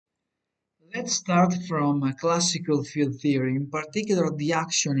Let's start from classical field theory, in particular the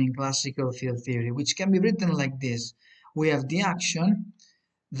action in classical field theory, which can be written like this. We have the action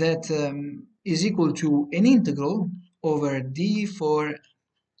that is equal to an integral over d for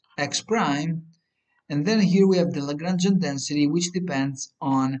x prime, and then here we have the Lagrangian density, which depends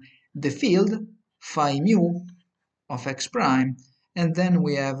on the field phi mu of x prime, and then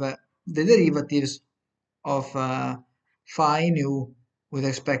we have the derivatives of phi nu with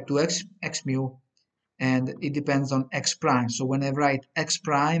respect to x mu, and it depends on x prime. So when I write x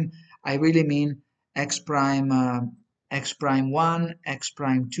prime, I really mean x prime 1, x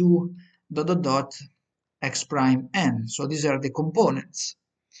prime 2, dot dot dot, x prime n. So these are the components.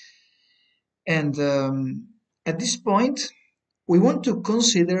 And at this point, we want to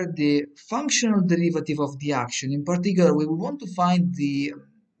consider the functional derivative of the action. In particular, we want to find the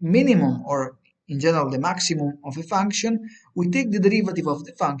minimum, or in general the maximum of a function. We take the derivative of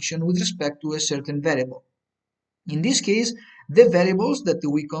the function with respect to a certain variable. In this case, the variables that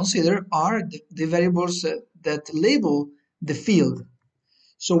we consider are the variables that label the field.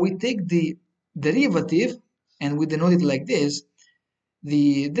 So we take the derivative, and we denote it like this: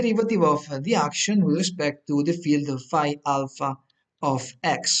 the derivative of the action with respect to the field of phi alpha of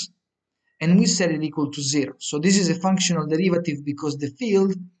x, and we set it equal to 0. So this is a functional derivative because the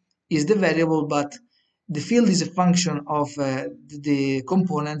field is the variable, but the field is a function of the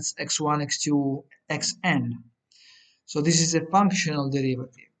components x1, x2, xn. So this is a functional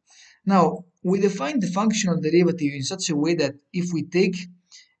derivative. Now, we define the functional derivative in such a way that if we take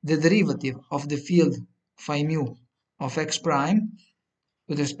the derivative of the field phi mu of x prime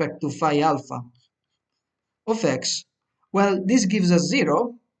with respect to phi alpha of x, well, this gives us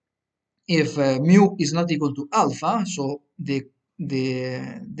 0 if mu is not equal to alpha, so the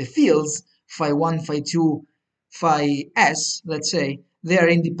fields phi 1, phi 2, phi s, let's say, they are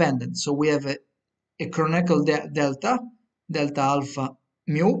independent. So we have a canonical delta alpha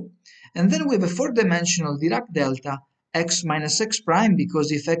mu, and then we have a four-dimensional Dirac delta x minus x prime,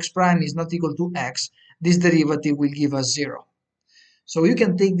 because if x prime is not equal to x, this derivative will give us 0. So you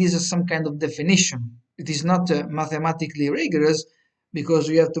can take this as some kind of definition. It is not mathematically rigorous, because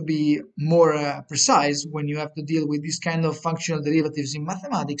you have to be more precise when you have to deal with this kind of functional derivatives in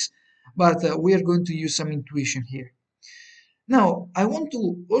mathematics, but we are going to use some intuition here. Now, I want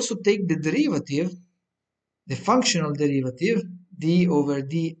to also take the derivative, the functional derivative, d over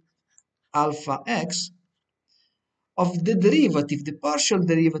d alpha x, of the derivative, the partial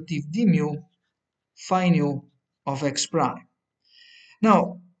derivative d mu phi nu of x prime.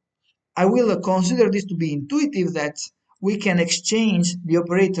 Now, I will consider this to be intuitive, that we can exchange the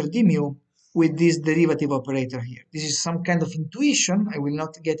operator d mu with this derivative operator here. This is some kind of intuition. I will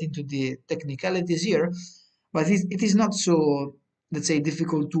not get into the technicalities here, but it is not so, let's say,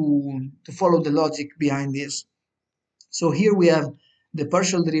 difficult to follow the logic behind this. So here we have the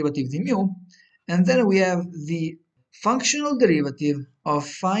partial derivative d mu, and then we have the functional derivative of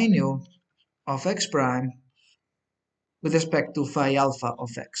phi nu of x prime with respect to phi alpha of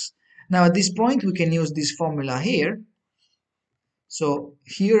x. Now at this point we can use this formula here. So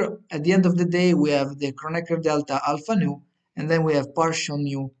here at the end of the day we have the Kronecker delta alpha nu, and then we have partial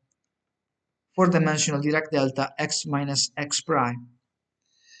nu four-dimensional Dirac delta x minus x prime.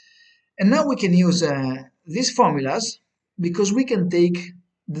 And now we can use these formulas, because we can take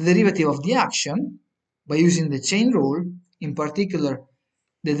the derivative of the action by using the chain rule, in particular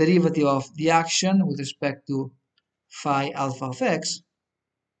the derivative of the action with respect to phi alpha of x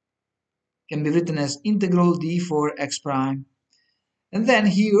can be written as integral d for x prime. And then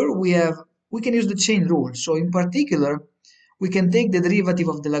here we can use the chain rule. So in particular, we can take the derivative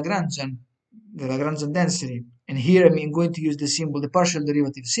of the Lagrangian density. And here I'm going to use the symbol, the partial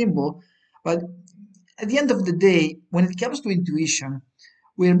derivative symbol. But at the end of the day, when it comes to intuition,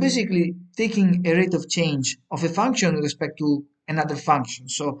 we are basically taking a rate of change of a function with respect to another function.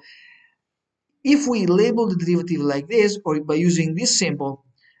 So if we label the derivative like this, or by using this symbol,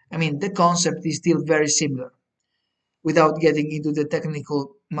 I mean, the concept is still very similar, without getting into the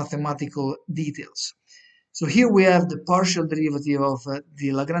technical mathematical details. So here we have the partial derivative of the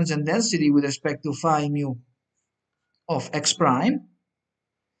Lagrangian density with respect to phi mu of x prime.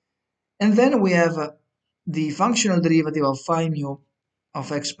 And then we have the functional derivative of phi mu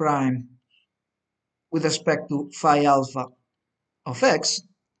of x prime with respect to phi alpha of x.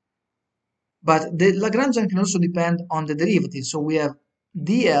 But the Lagrangian can also depend on the derivative. So we have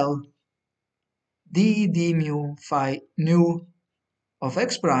dl d mu phi nu of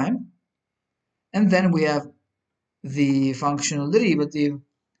x prime, and then we have the functional derivative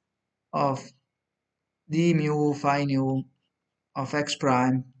of d mu phi nu of x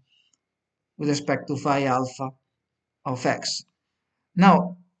prime with respect to phi alpha of x.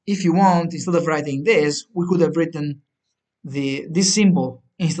 Now, if you want, instead of writing this, we could have written this symbol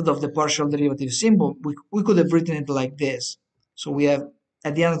instead of the partial derivative symbol. We could have written it like this. So we have,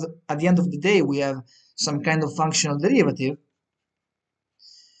 at the end of the day, we have some kind of functional derivative,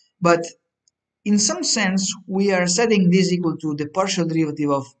 but in some sense, we are setting this equal to the partial derivative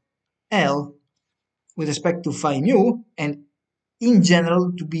of L with respect to phi mu, and in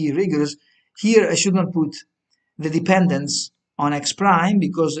general, to be rigorous, here I should not put the dependence on x prime,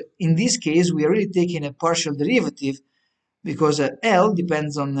 because in this case we are really taking a partial derivative, because L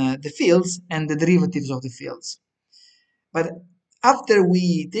depends on the fields and the derivatives of the fields. But after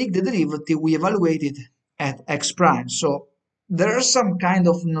we take the derivative, we evaluate it at x prime. So there are some kind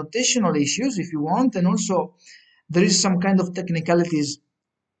of notational issues, if you want, and also there is some kind of technicalities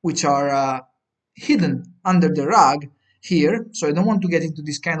which are hidden under the rug here. So I don't want to get into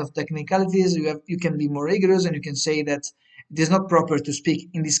this kind of technicalities. You can be more rigorous and you can say that it is not proper to speak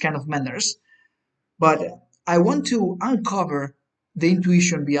in this kind of manners. But I want to uncover the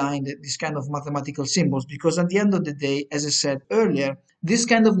intuition behind this kind of mathematical symbols, because at the end of the day, as I said earlier, this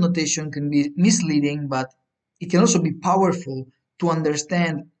kind of notation can be misleading, but it can also be powerful to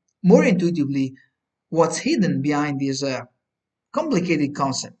understand more intuitively what's hidden behind these complicated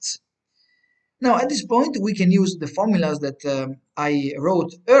concepts. Now, at this point, we can use the formulas that I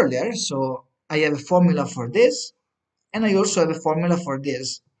wrote earlier. So I have a formula for this, and I also have a formula for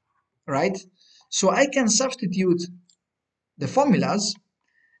this, right? So I can substitute the formulas,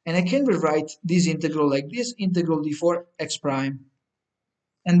 and I can rewrite this integral like this, integral d4 x prime.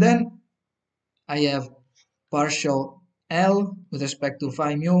 And then I have partial L with respect to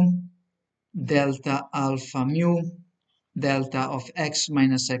phi mu, delta alpha mu, delta of x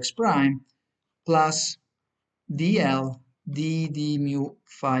minus x prime, plus dl d mu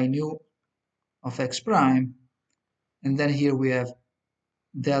phi mu of x prime, and then here we have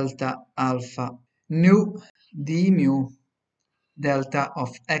delta alpha nu d mu delta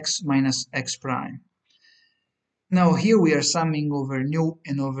of x minus x prime. Now here we are summing over nu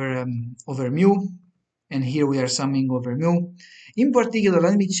and over mu, and here we are summing over mu. In particular,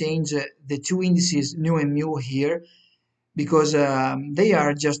 let me change the two indices nu and mu here, because they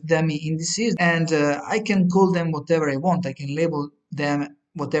are just dummy indices, and I can call them whatever I want. I can label them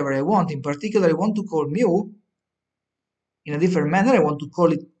whatever I want. In particular, I want to call mu in a different manner. I want to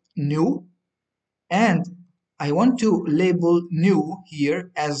call it nu, and I want to label nu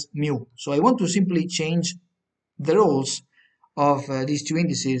here as mu. So I want to simply change the roles of these two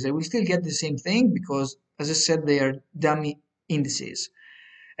indices. I will still get the same thing because, as I said, they are dummy indices.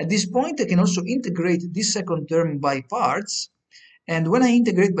 At this point, I can also integrate this second term by parts. And when I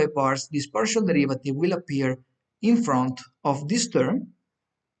integrate by parts, this partial derivative will appear in front of this term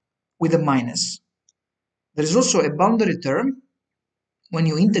with a minus. There is also a boundary term when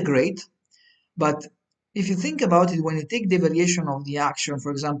you integrate, but if you think about it, when you take the variation of the action,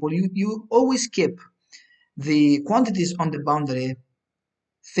 for example, you always keep the quantities on the boundary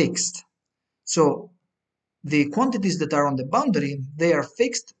fixed. So the quantities that are on the boundary, they are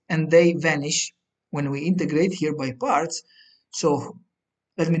fixed and they vanish when we integrate here by parts. So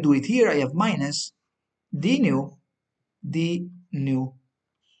let me do it here. I have minus d nu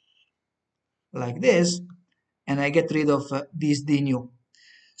like this, and I get rid of this d nu.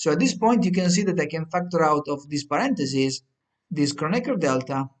 So at this point, you can see that I can factor out of this parentheses this Kronecker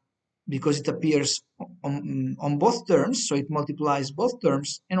delta, because it appears on both terms, so it multiplies both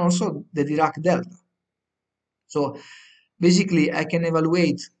terms, and also the Dirac delta. So basically, I can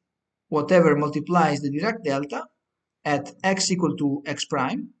evaluate whatever multiplies the Dirac delta at x equal to x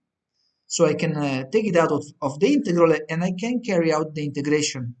prime. So I can take it out of the integral, and I can carry out the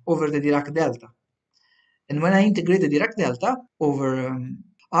integration over the Dirac delta. And when I integrate the Dirac delta over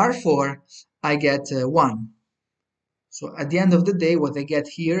R4, I get 1. So at the end of the day, what I get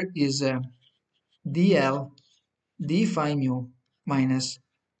here is dl d phi mu minus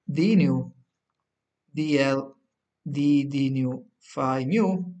d nu dl d nu phi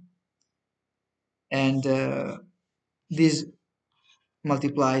mu, and this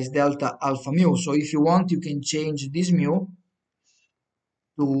multiplies delta alpha mu. So if you want, you can change this mu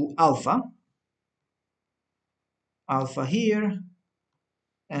to alpha here,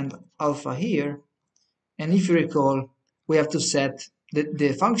 and alpha here. And if you recall, we have to set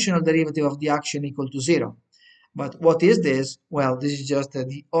the functional derivative of the action equal to 0. But what is this? Well, this is just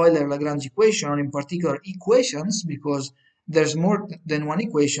the Euler Lagrange equation, or in particular equations, because there's more than one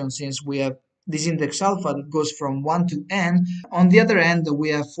equation, since we have this index alpha that goes from 1 to n. On the other end, we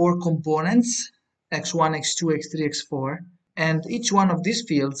have 4 components, x1, x2, x3, x4, and each one of these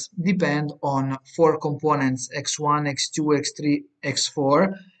fields depend on four components: x1, x2, x3, x4,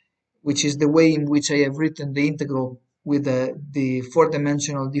 which is the way in which I have written the integral with the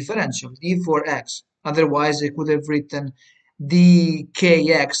four-dimensional differential, d for x. Otherwise, I could have written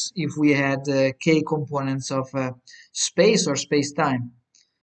dkx if we had k components of space or space-time.